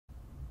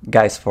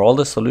Guys, for all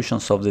the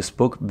solutions of this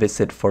book,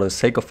 visit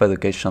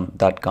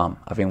forthesakeofeducation.com.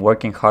 I've been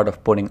working hard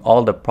of putting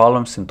all the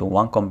problems into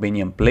one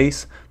convenient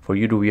place for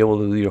you to be able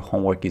to do your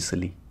homework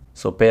easily.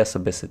 So pay us a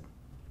visit.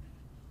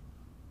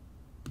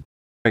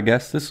 I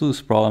guess this is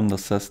this problem that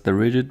says the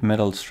rigid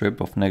metal strip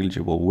of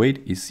negligible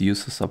weight is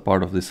used as a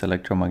part of this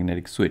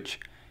electromagnetic switch.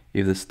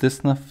 If the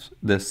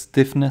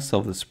stiffness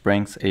of the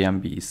springs A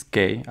and B is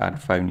K at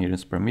 5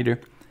 newtons per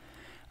meter,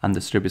 and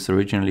the strip is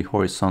originally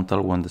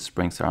horizontal when the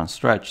springs are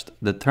unstretched,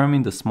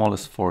 determine the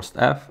smallest force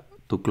F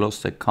to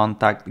close the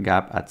contact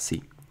gap at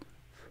C.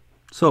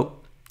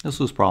 So,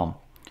 this is problem.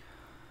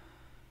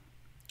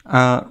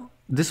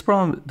 This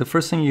problem, the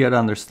first thing you gotta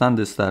understand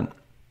is that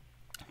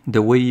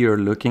the way you're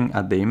looking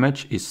at the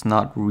image is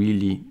not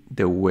really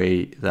the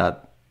way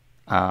that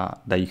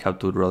you have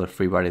to draw the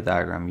free body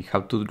diagram. You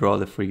have to draw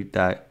the free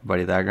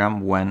body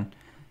diagram when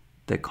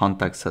the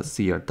contacts at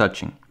C are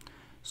touching.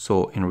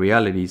 So in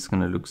reality, it's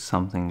going to look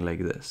something like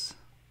this.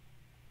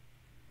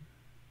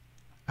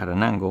 At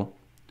an angle,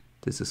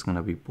 this is going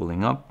to be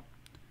pulling up.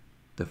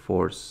 The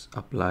force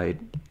applied,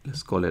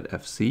 let's call it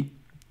FC,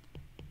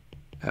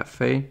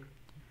 FA,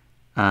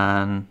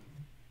 and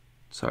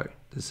sorry,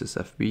 this is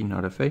FB,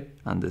 not FA,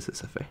 and this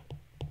is FA.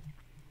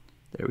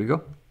 There we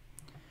go.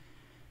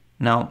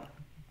 Now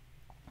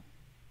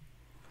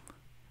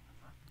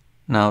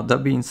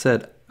that being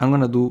said, I'm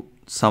going to do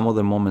some of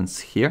the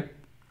moments here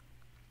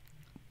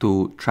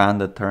to try and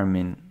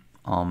determine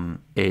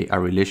a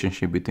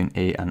relationship between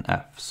A and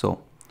F.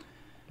 So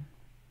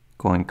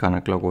going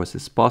counterclockwise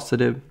is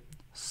positive.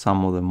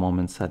 Sum of the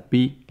moments at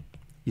B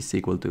is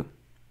equal to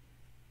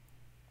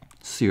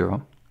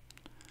 0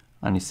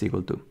 and is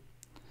equal to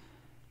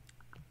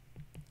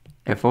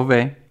F of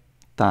A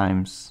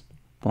times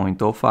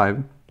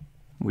 0.05,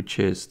 which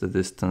is the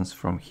distance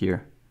from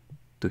here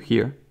to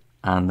here,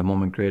 and the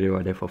moment created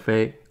by F of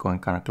A going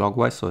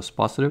counterclockwise, so it's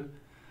positive,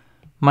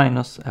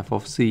 minus F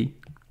of C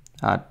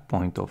at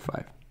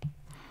 0.05.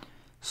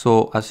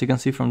 So as you can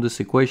see from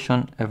this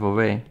equation, F of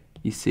A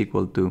is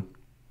equal to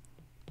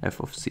F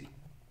of C,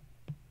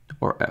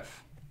 or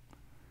F.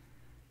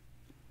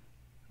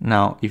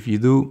 Now if you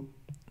do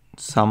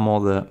sum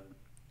of the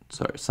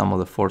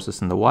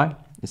forces in the Y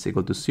is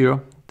equal to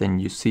 0, then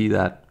you see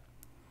that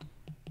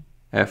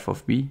F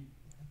of B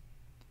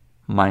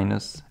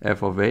minus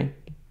F of A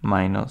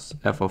minus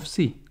F of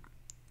C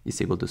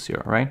is equal to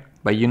 0, right?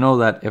 But you know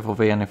that F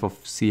of A and F of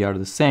C are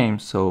the same,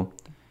 so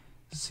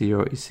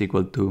 0 is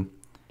equal to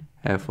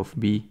F of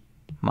B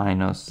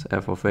minus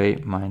F of A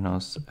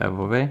minus F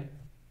of A.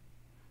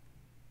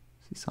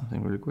 See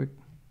something really quick.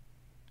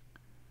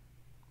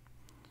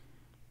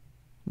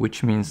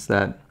 Which means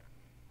that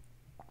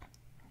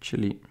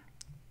actually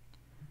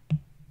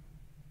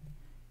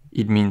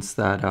it means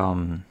that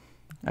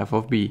F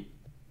of B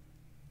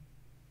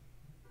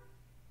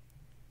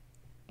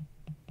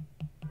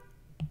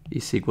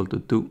is equal to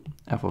 2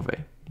 F of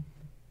A.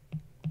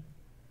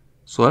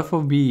 So F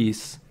of B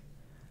is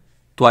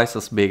twice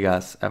as big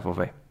as F of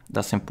A.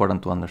 That's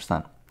important to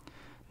understand.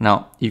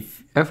 Now,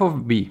 if F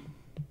of B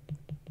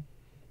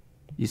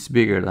is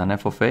bigger than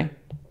F of A,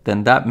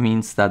 then that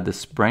means that the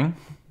spring,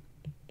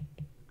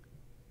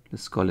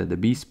 let's call it the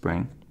B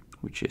spring,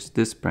 which is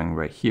this spring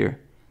right here,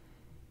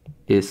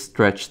 is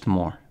stretched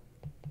more.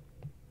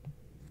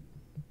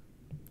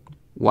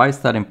 Why is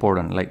that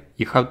important? Like,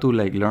 you have to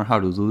learn how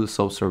to do these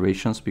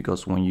observations,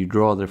 because when you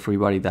draw the free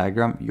body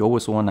diagram, you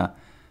always want to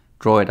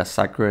draw it as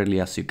accurately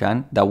as you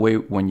can. That way,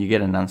 when you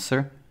get an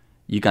answer,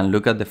 you can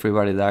look at the free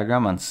body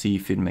diagram and see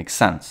if it makes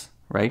sense,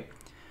 right?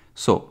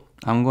 So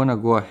I'm gonna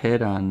go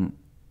ahead and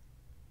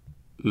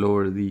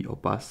lower the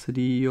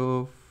opacity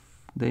of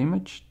the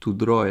image to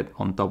draw it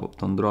on top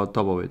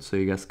of it, so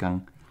you guys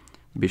can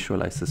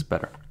visualize this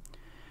better.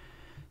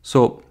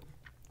 So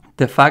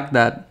the fact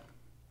that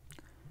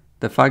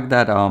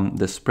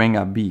the spring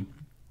at B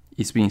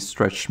is being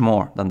stretched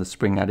more than the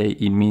spring at A,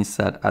 it means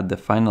that at the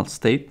final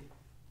state,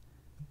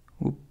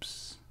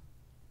 oops,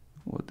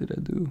 what did I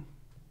do?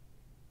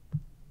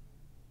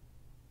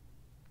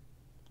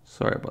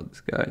 Sorry about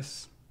this,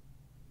 guys.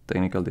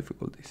 Technical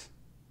difficulties.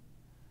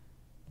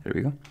 There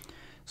we go.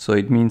 So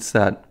it means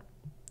that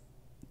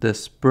the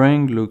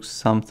spring looks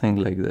something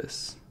like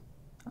this.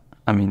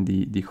 I mean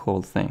the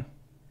whole thing.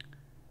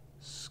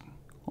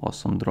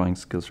 Awesome drawing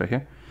skills right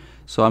here.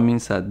 So that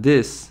means that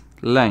this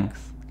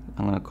length,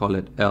 I'm gonna call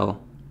it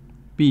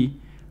LB,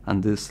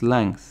 and this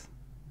length,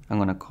 I'm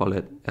gonna call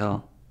it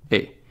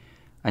LA.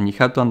 And you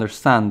have to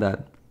understand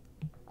that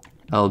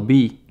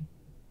LB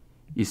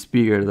is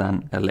bigger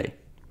than LA.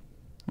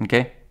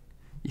 Okay?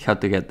 You have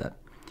to get that.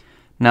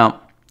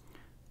 Now,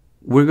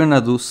 we're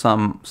gonna do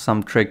some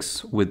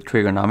tricks with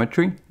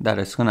trigonometry that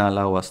is gonna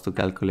allow us to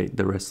calculate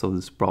the rest of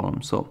this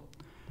problem. So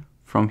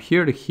from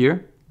here to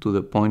here, to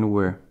the point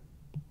where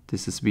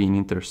this is being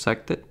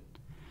intersected,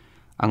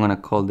 I'm gonna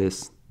call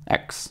this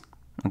X,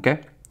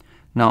 okay?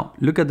 Now,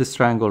 look at this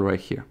triangle right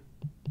here.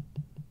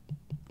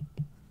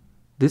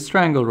 This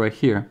triangle right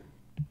here,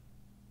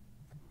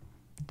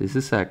 this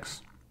is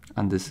X,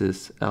 and this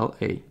is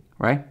LA,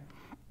 right?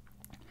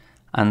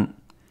 And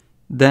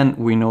then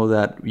we know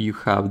that you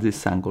have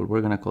this angle.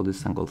 We're going to call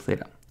this angle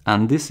theta.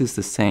 And this is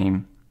the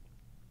same.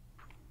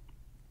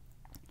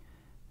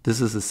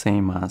 This is the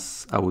same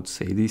as, I would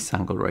say, this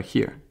angle right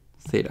here,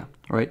 theta,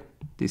 right?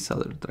 This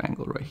other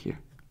triangle right here.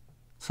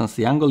 Since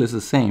the angle is the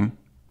same,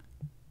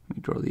 let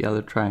me draw the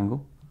other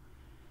triangle.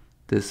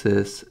 This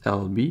is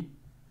LB.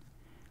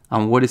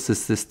 And what is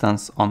this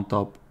distance on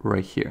top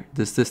right here?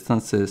 This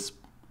distance is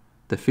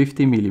the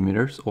 50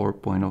 millimeters or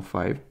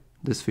 0.05,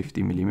 this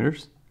 50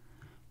 millimeters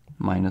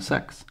minus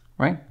x,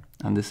 right?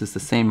 And this is the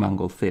same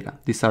angle theta.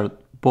 These are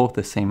both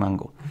the same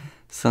angle.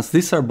 Since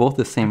these are both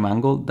the same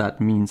angle, that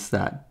means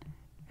that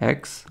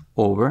x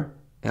over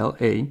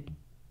LA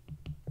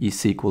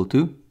is equal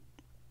to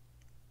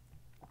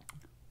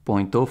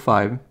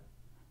 0.05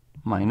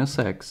 minus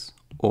x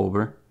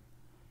over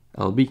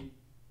LB,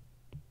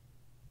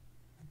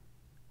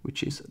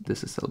 which is,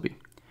 this is LB.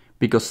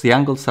 Because the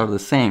angles are the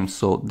same,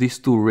 so these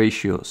two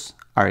ratios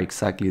are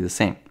exactly the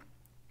same.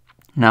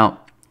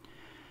 Now,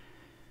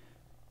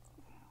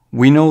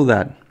 we know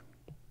that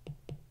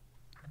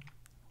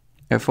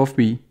f of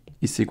b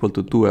is equal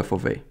to 2f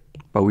of a.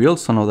 But we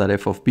also know that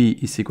f of b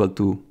is equal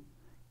to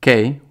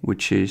k,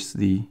 which is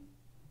the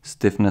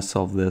stiffness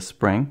of the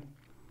spring,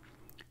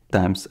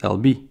 times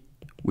lb,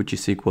 which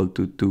is equal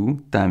to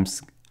 2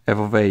 times f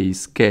of a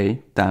is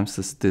k times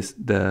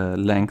the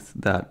length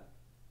that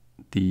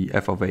the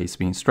f of a is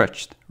being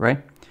stretched,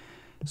 right?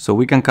 So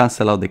we can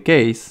cancel out the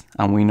k's,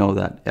 and we know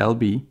that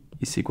lb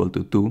is equal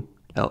to 2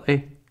 la.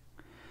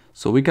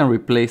 So we can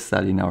replace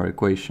that in our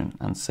equation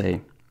and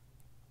say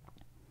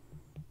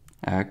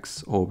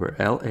x over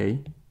la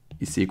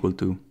is equal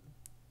to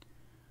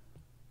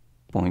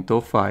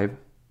 0.05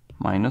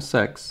 minus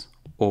x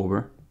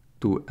over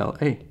 2 la.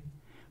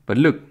 But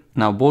look,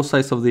 now both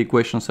sides of the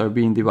equations are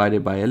being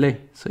divided by la,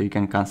 so you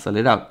can cancel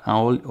it out.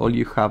 And all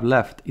you have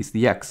left is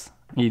the x.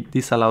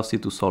 This allows you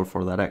to solve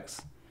for that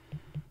x.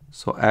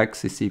 So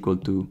x is equal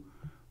to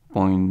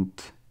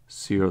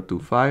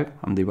 0.025.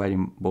 I'm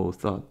dividing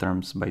both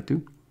terms by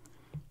 2.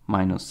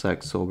 Minus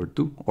x over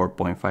 2, or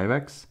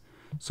 0.5x.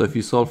 So if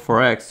you solve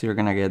for x, you're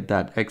going to get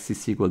that x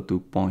is equal to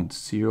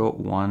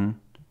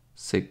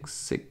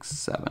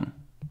 0.01667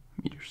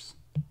 meters.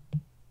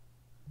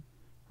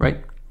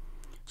 Right?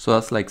 So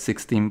that's like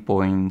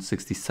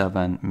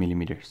 16.67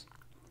 millimeters.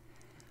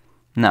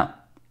 Now,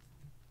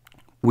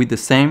 with the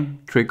same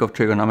trick of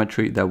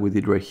trigonometry that we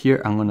did right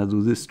here, I'm going to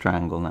do this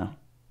triangle now,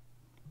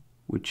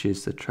 which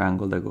is the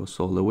triangle that goes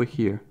all the way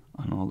here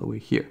and all the way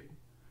here.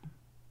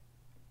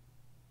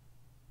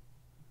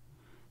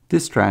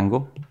 This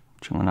triangle,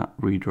 which I'm going to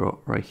redraw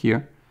right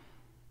here,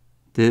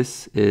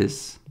 this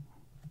is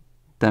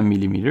 10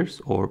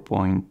 millimeters or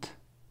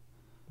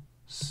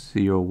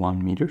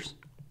 0.01 meters.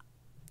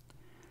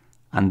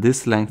 And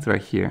this length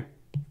right here,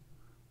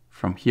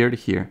 from here to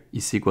here,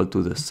 is equal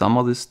to the sum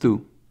of these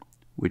two,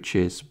 which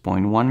is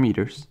 0.1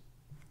 meters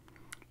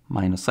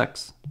minus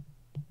x.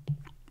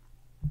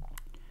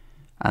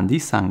 And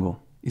this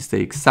angle is the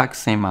exact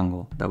same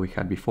angle that we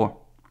had before.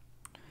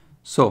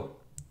 So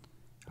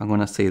I'm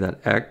going to say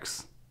that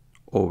x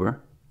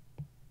over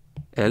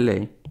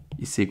LA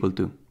is equal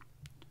to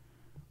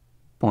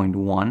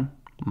 0.1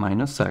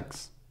 minus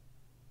x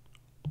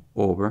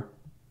over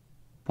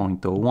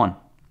 0.01.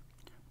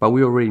 But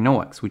we already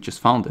know x, we just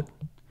found it.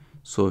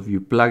 So if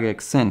you plug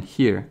x in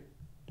here,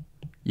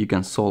 you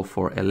can solve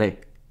for LA.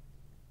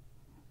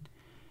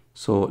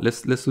 So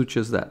let's do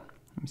just that.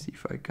 Let me see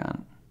if I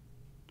can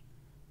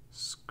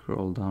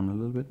scroll down a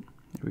little bit.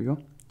 There we go.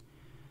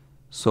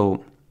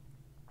 So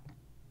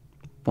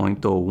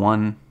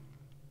 0.01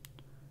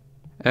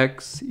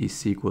 x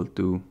is equal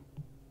to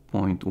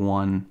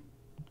 0.1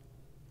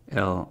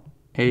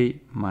 LA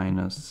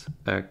minus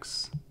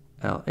x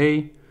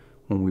LA.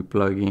 When we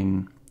plug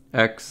in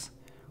x,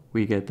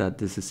 we get that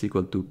this is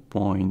equal to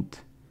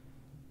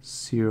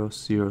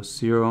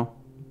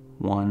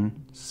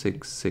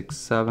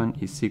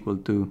 0.000167 is equal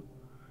to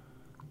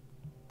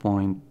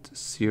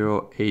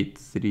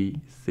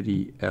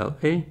 0.0833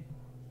 LA,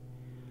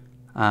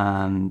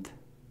 and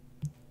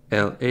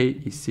LA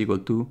is equal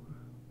to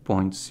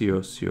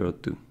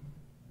 0.002.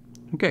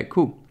 Okay,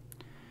 cool.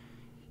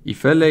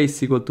 If LA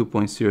is equal to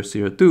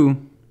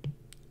 0.002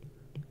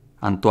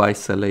 and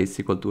twice LA is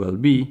equal to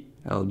LB,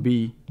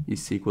 LB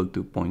is equal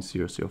to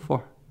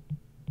 0.004.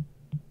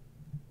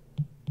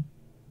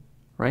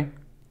 Right?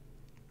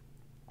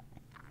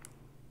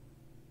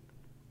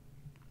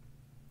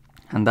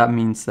 And that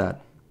means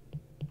that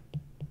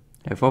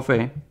f of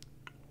a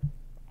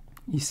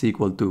is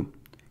equal to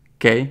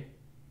k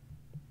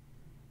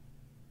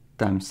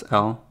times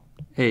LA,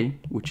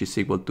 which is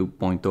equal to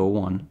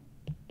 0.01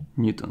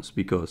 newtons,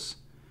 because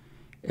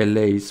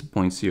LA is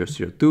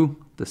 0.002.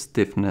 The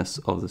stiffness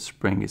of the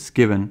spring is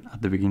given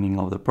at the beginning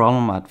of the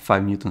problem at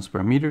 5 newtons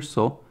per meter,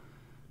 so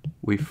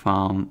we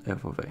found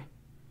f of a.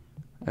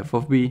 F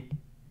of b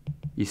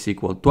is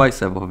equal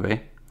twice f of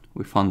a,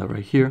 we found that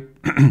right here,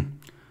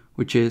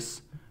 which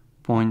is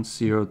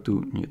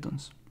 0.02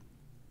 newtons.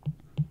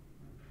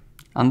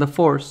 And the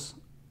force,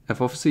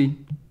 f of c,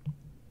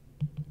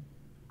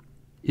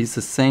 is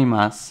the same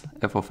as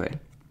f of a,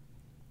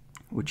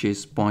 which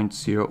is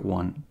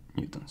 0.01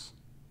 newtons.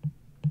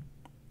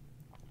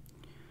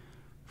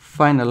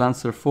 Final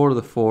answer for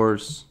the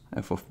force,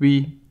 f of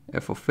b,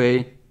 f of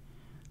a,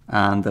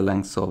 and the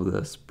lengths of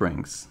the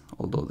springs,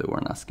 although they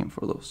weren't asking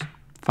for those.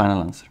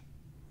 Final answer.